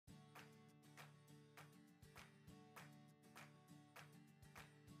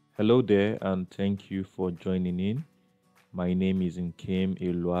Hello there, and thank you for joining in. My name is Nkem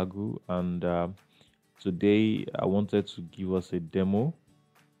Eluagu, and today I wanted to give us a demo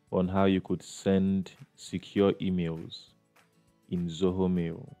on how you could send secure emails in Zoho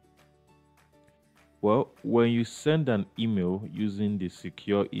Mail. Well, when you send an email using the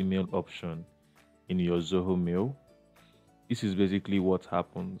secure email option in your Zoho Mail, this is basically what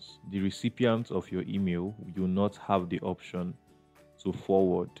happens. The recipient of your email will not have the option to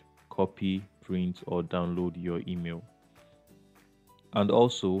forward, copy, print, or download your email. And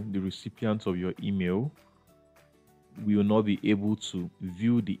also, the recipient of your email will not be able to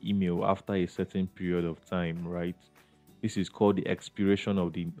view the email after a certain period of time, right? This is called the expiration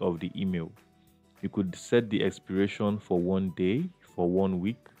of the email. You could set the expiration for 1 day, for 1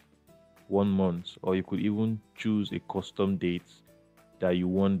 week, 1 month, or you could even choose a custom date that you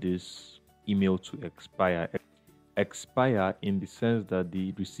want this email to expire. Expire in the sense that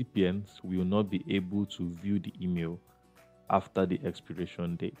the recipients will not be able to view the email after the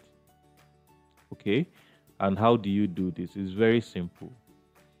expiration date. Okay, and how do you do this? It's very simple.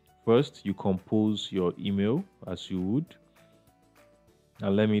 First, you compose your email as you would,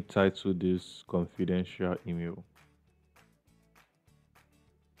 and let me title this confidential email.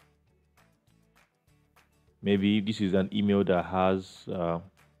 Maybe this is an email that has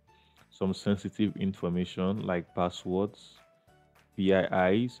some sensitive information like passwords,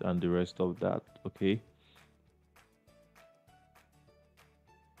 PIIs, and the rest of that. Okay,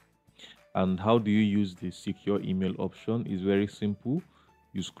 and how do you use the secure email option? Is very simple.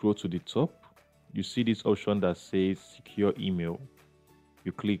 You scroll to the top, you see this option that says secure email.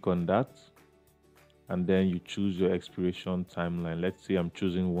 You click on that, and then you choose your expiration timeline. Let's say I'm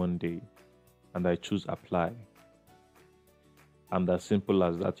choosing 1 day, and I choose apply. And as simple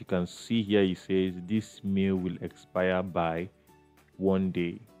as that, you can see here it says this mail will expire by 1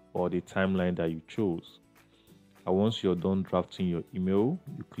 day, or the timeline that you chose. And once you're done drafting your email,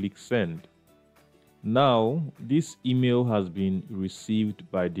 you click send. Now, this email has been received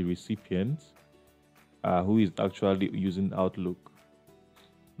by the recipient who is actually using Outlook.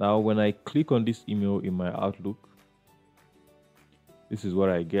 Now, when I click on this email in my Outlook, this is what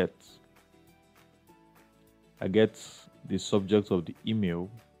I get. I get the subject of the email,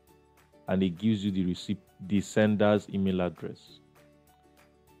 and it gives you the sender's email address.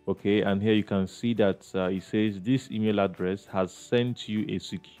 Okay, and here you can see that it says this email address has sent you a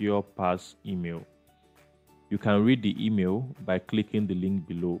secure pass email. You can read the email by clicking the link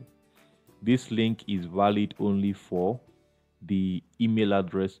below. This link is valid only for the email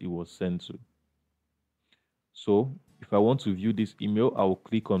address it was sent to. So if I want to view this email, I will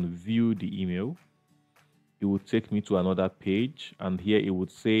click on view the email. It will take me to another page, and here it would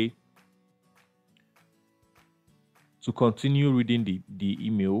say to continue reading the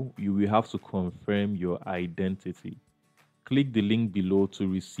email, you will have to confirm your identity. Click the link below to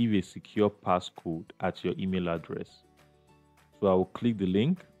receive a secure passcode at your email address. So I will click the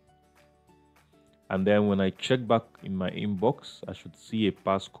link, and then when I check back in my inbox, I should see a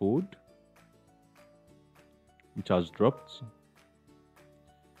passcode which has dropped,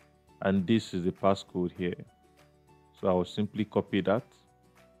 and this is the passcode here. So I will simply copy that,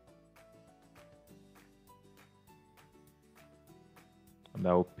 and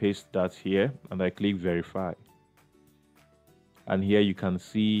I will paste that here, and I click verify. And here you can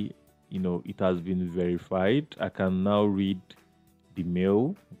see, it has been verified. I can now read the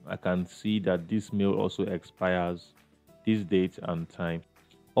mail. I can see that this mail also expires this date and time.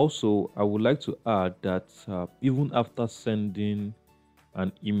 Also, I would like to add that even after sending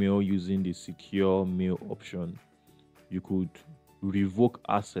an email using the secure mail option, you could revoke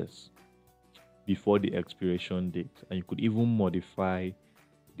access before the expiration date, and you could even modify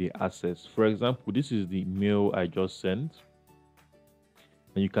the access. For example, this is the mail I just sent,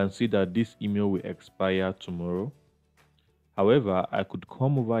 and you can see that this email will expire tomorrow. However, I could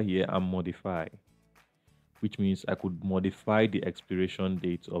come over here and modify, which means I could modify the expiration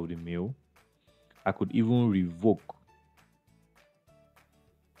date of the mail. I could even revoke.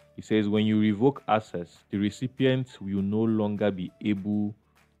 It says when you revoke access, the recipient will no longer be able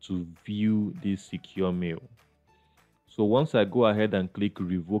to view this secure mail. So once I go ahead and click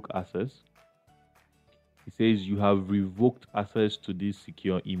revoke access, it says you have revoked access to this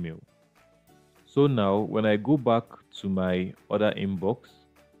secure email. So now when I go back to my other inbox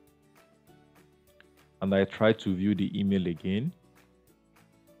and I try to view the email again,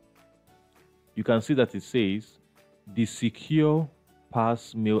 you can see that it says the secure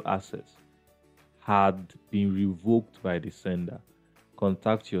pass mail access had been revoked by the sender.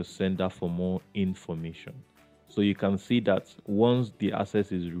 Contact your sender for more information. So you can see that once the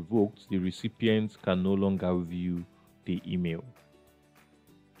access is revoked, the recipient can no longer view the email.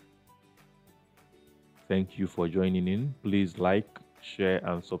 Thank you for joining in. Please like, share,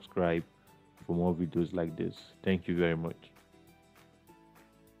 and subscribe for more videos like this. Thank you very much.